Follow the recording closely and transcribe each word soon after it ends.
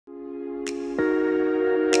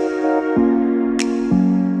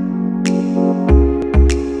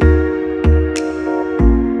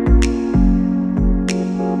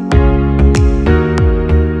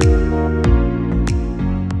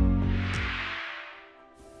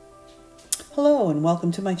Hello and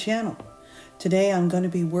welcome to my channel. Today I'm going to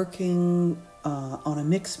be working on a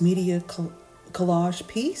mixed media collage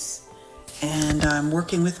piece, and I'm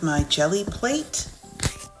working with my jelly plate.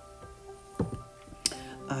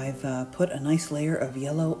 I've put a nice layer of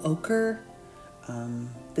yellow ochre.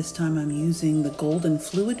 This time I'm using the golden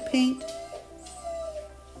fluid paint,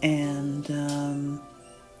 and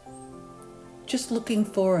just looking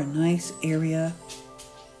for a nice area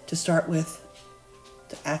to start with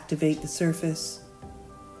to activate the surface.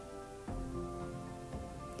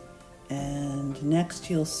 And next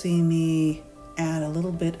you'll see me add a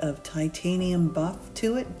little bit of titanium buff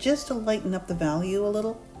to it, just to lighten up the value a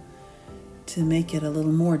little, to make it a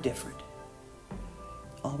little more different.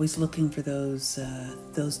 Always looking for those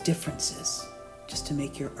differences, just to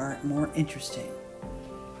make your art more interesting.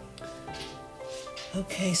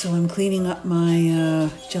 Okay, so I'm cleaning up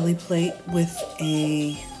my jelly plate with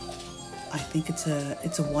I think it's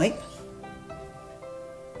a wipe.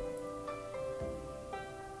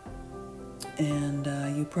 And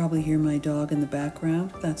you probably hear my dog in the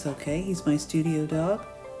background. That's okay, he's my studio dog.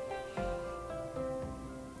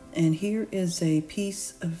 And here is a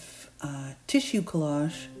piece of tissue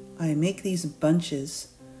collage. I make these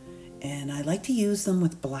bunches, and I like to use them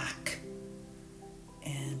with black.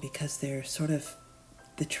 And because they're sort of,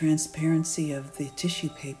 the transparency of the tissue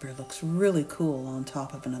paper looks really cool on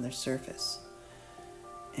top of another surface.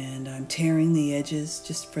 And I'm tearing the edges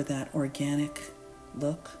just for that organic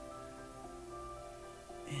look,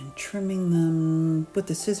 and trimming them with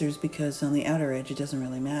the scissors because on the outer edge it doesn't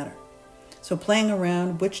really matter. So playing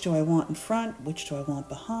around, which do I want in front, which do I want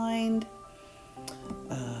behind.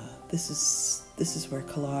 This is where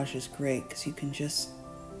collage is great, because you can just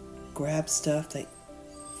grab stuff that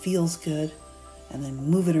feels good and then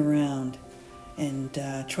move it around and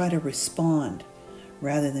try to respond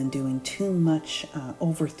rather than doing too much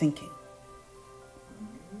overthinking.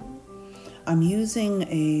 I'm using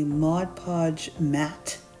a Mod Podge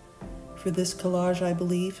matte for this collage, I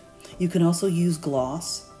believe. You can also use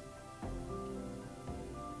gloss.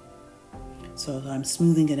 So I'm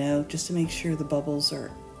smoothing it out just to make sure the bubbles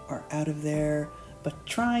are out of there, but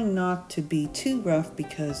trying not to be too rough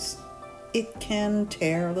because it can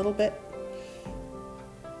tear a little bit.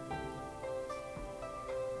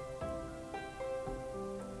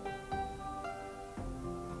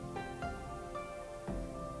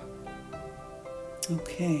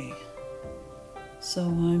 Okay, so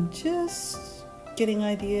I'm just getting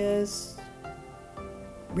ideas,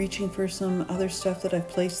 reaching for some other stuff that I've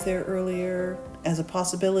placed there earlier as a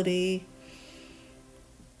possibility.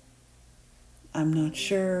 I'm not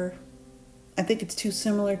sure. I think it's too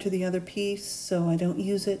similar to the other piece, so I don't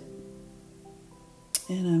use it.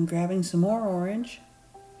 And I'm grabbing some more orange.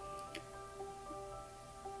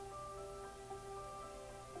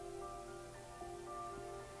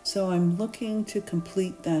 So I'm looking to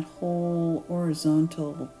complete that whole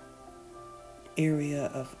horizontal area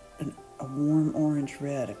of a warm orange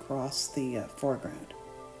red across the foreground.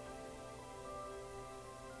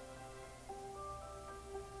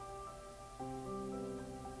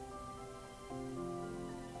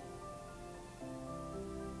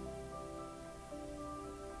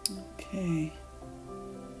 Okay.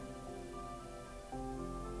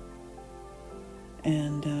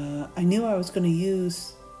 And I knew I was going to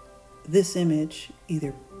use this image,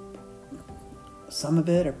 either some of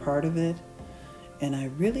it or part of it, and I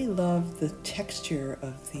really love the texture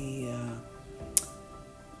of the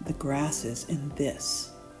grasses in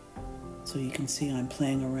this. So you can see I'm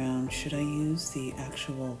playing around. Should I use the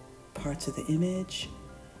actual parts of the image,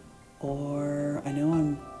 or I know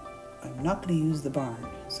I'm not going to use the barn,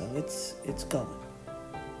 so it's going.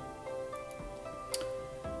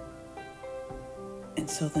 And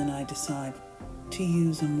so then I decide to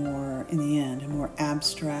use in the end, a more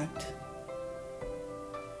abstract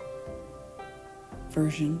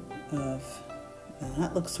version of, well,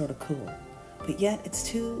 that looks sort of cool, but yet it's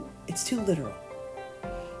too literal.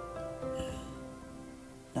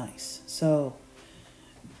 Nice. So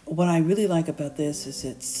what I really like about this is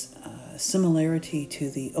its similarity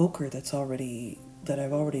to the ochre that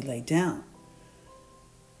I've already laid down.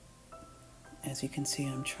 As you can see,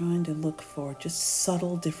 I'm trying to look for just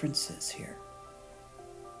subtle differences here.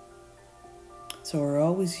 So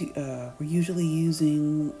we're usually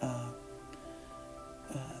using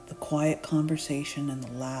the quiet conversation and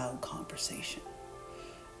the loud conversation.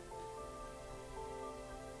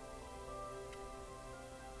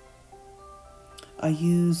 I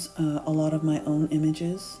use a lot of my own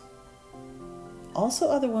images. Also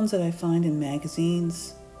other ones that I find in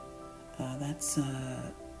magazines. That's,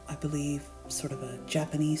 I believe, sort of a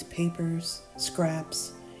Japanese papers,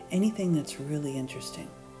 scraps, anything that's really interesting.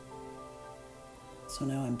 So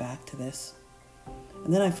now I'm back to this.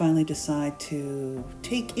 And then I finally decide to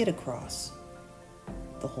take it across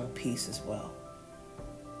the whole piece as well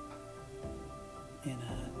in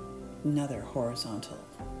another horizontal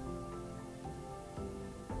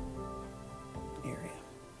area.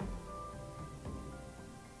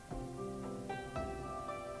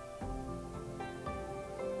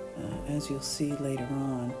 As you'll see later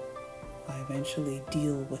on, I eventually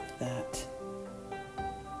deal with that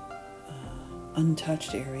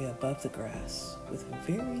untouched area above the grass with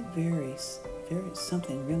very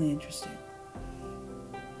something really interesting.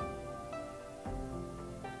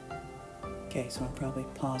 Okay, so I'm probably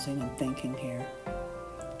pausing and thinking here.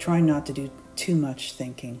 Trying not to do too much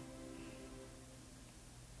thinking.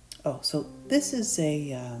 Oh, so this is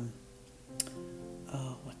a,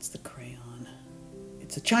 what's the crayon?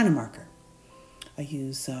 It's a China marker. I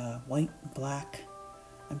use white and black.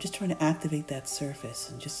 I'm just trying to activate that surface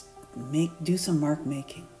and just do some mark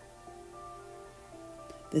making.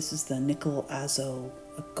 This is the nickel azo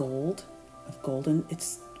golden.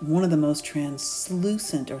 It's one of the most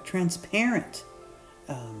translucent or transparent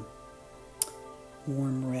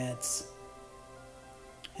warm reds.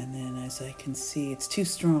 And then as I can see, it's too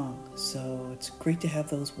strong. So it's great to have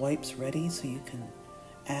those wipes ready so you can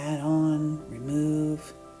add on,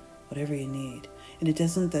 remove, whatever you need. And it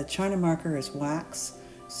doesn't, the China marker is wax,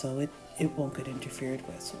 so it won't get interfered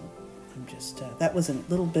with. So I'm just, that was a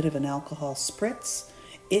little bit of an alcohol spritz.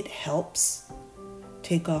 It helps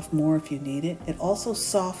take off more if you need it. It also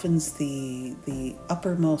softens the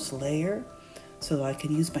uppermost layer, so I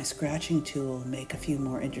can use my scratching tool and make a few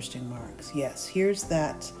more interesting marks. Yes, here's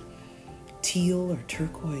that teal or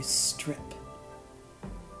turquoise strip.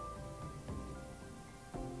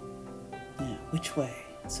 Yeah, which way?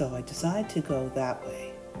 So I decide to go that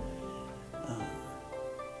way.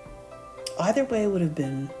 Either way would have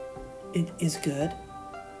been, it is good.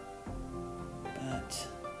 But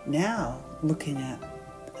now, looking at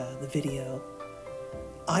the video,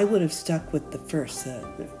 I would have stuck with the first,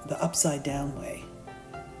 the upside down way.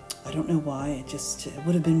 I don't know why, it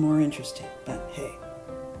would have been more interesting, but hey,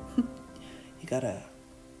 you gotta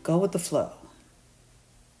go with the flow.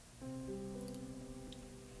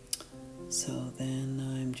 So then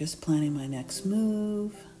I'm just planning my next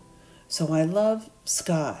move. So I love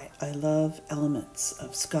sky. I love elements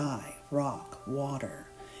of sky, rock, water,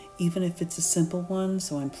 even if it's a simple one.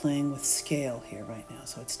 So I'm playing with scale here right now.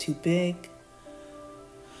 So it's too big.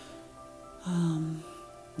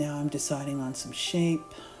 Now I'm deciding on some shape,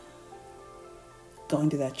 going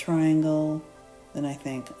to that triangle. Then I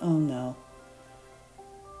think, oh no,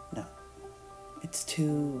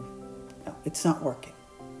 it's not working.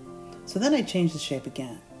 So then I change the shape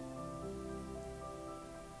again.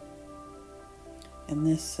 And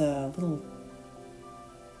this little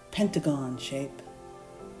pentagon shape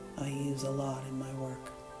I use a lot in my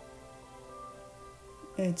work.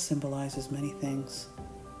 It symbolizes many things.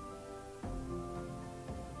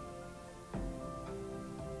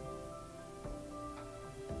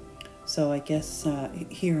 So I guess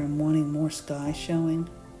here I'm wanting more sky showing.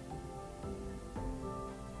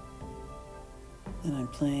 And I'm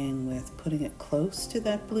playing with putting it close to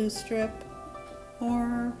that blue strip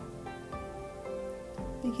or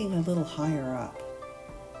making it a little higher up,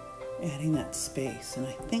 adding that space, and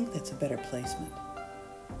I think that's a better placement.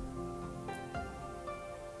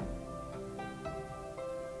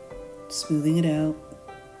 Smoothing it out.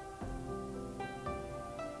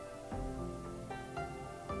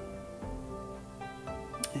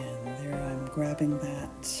 And there I'm grabbing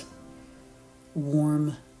that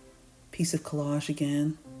warm piece of collage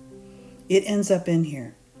again. It ends up in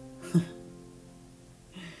here.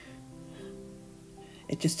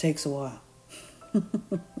 It just takes a while.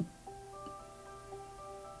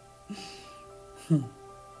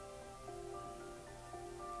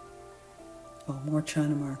 Oh, more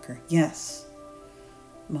China marker. Yes,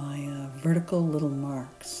 my vertical little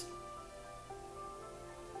marks.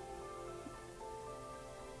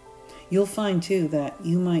 You'll find too that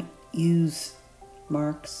you might use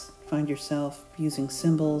marks, find yourself using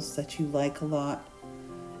symbols that you like a lot,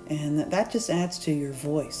 and that just adds to your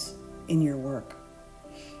voice in your work,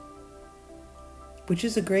 which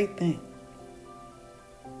is a great thing.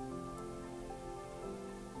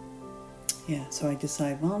 Yeah, so I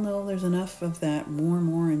decide, well, no, there's enough of that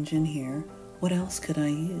warm orange in here. What else could I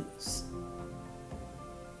use?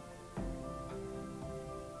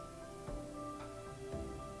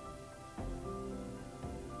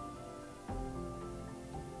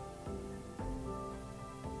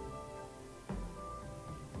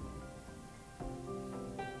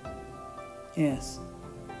 Yes,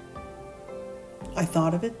 I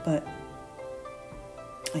thought of it, but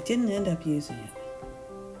I didn't end up using it.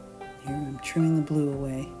 Here I'm trimming the blue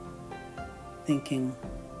away, thinking,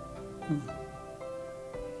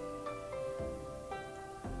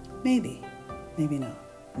 maybe no.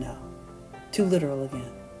 No. Too literal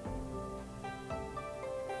again.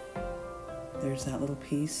 There's that little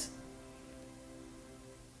piece.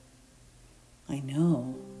 I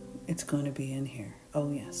know it's going to be in here.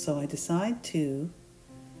 Oh yes, so I decide to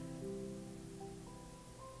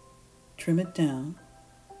trim it down.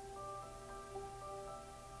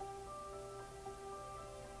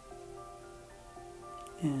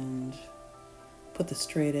 And put the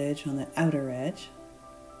straight edge on the outer edge,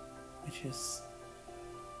 which is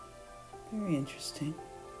very interesting.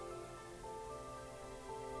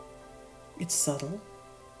 It's subtle.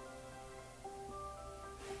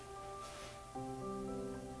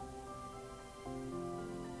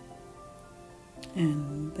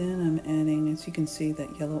 And then I'm adding, as you can see,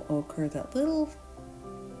 that yellow ochre, that little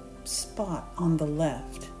spot on the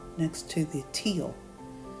left next to the teal.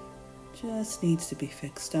 Just needs to be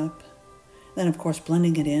fixed up. Then, of course,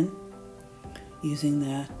 blending it in using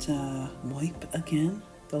that wipe again.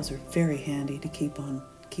 Those are very handy to keep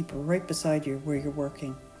right beside you where you're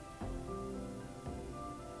working.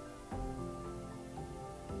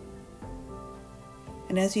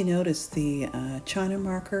 And as you notice, the China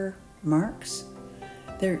marker marks,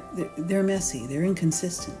 they're messy, they're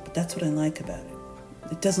inconsistent, but that's what I like about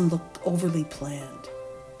it. It doesn't look overly planned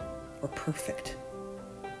or perfect.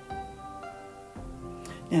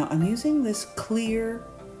 Now I'm using this clear,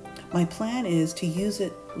 my plan is to use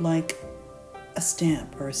it like a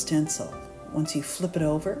stamp or a stencil. Once you flip it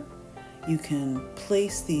over, you can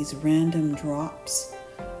place these random drops,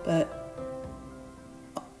 but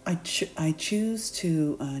I choose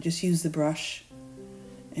to just use the brush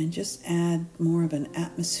and just add more of an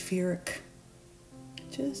atmospheric,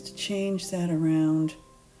 just to change that around,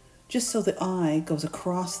 just so the eye goes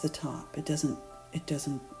across the top. It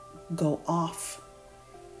doesn't go off.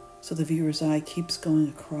 So the viewer's eye keeps going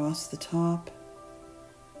across the top.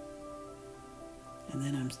 And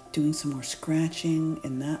then I'm doing some more scratching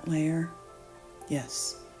in that layer.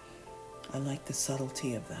 Yes, I like the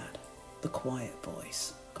subtlety of that, the quiet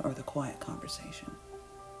voice, or the quiet conversation.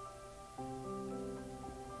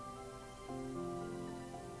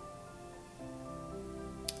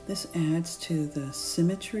 This adds to the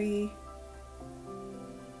symmetry,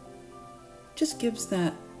 just gives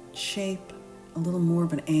that shape a little more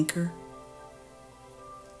of an anchor.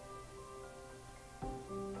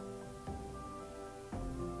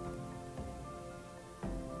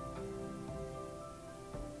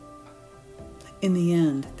 In the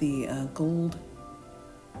end, the gold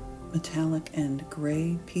metallic and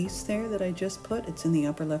gray piece there that I just put, it's in the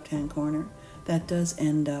upper left-hand corner, that does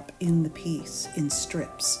end up in the piece in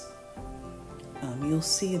strips. You'll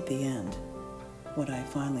see at the end what I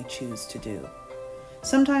finally choose to do.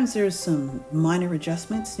 Sometimes there's some minor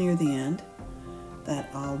adjustments near the end that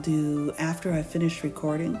I'll do after I finish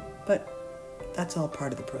recording, but that's all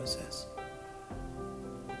part of the process.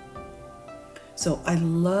 So I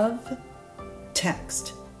love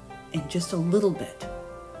text and just a little bit,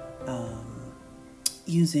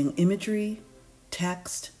 using imagery,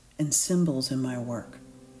 text, and symbols in my work.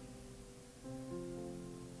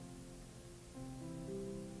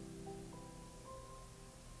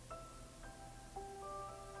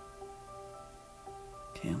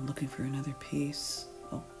 Okay, I'm looking for another piece.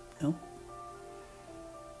 Oh, nope.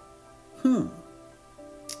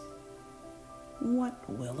 What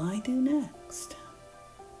will I do next?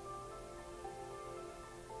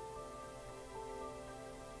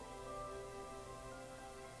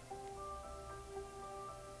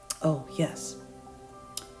 Oh, yes.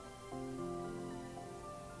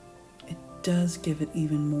 It does give it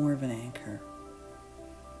even more of an anchor.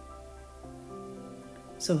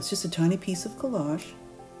 So it's just a tiny piece of collage,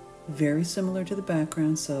 very similar to the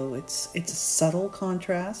background, so it's a subtle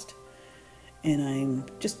contrast, and I'm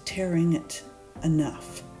just tearing it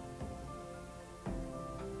enough.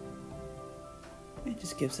 It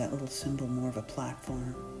just gives that little symbol more of a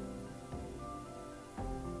platform.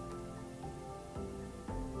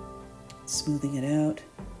 Smoothing it out,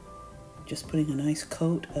 just putting a nice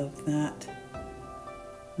coat of that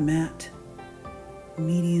matte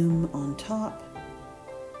medium on top.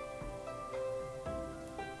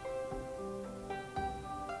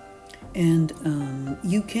 And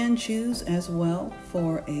you can choose as well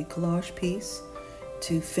for a collage piece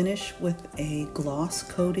to finish with a gloss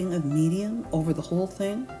coating of medium over the whole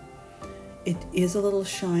thing. It is a little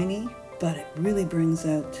shiny, but it really brings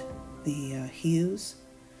out the hues.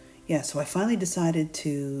 Yeah, so I finally decided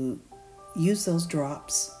to use those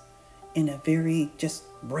drops in a very just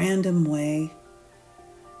random way,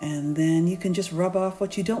 and then you can just rub off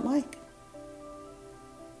what you don't like.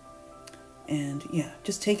 And yeah,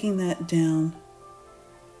 just taking that down,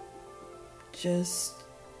 just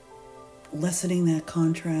lessening that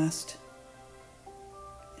contrast.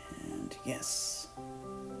 And yes.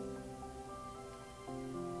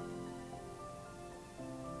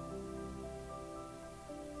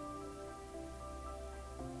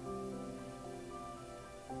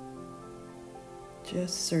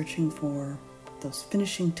 Just searching for those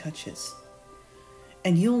finishing touches.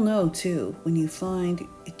 And you'll know too when you find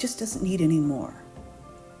it just doesn't need any more.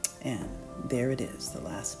 And there it is, the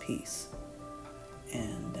last piece.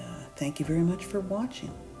 And thank you very much for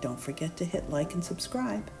watching. Don't forget to hit like and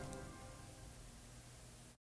subscribe.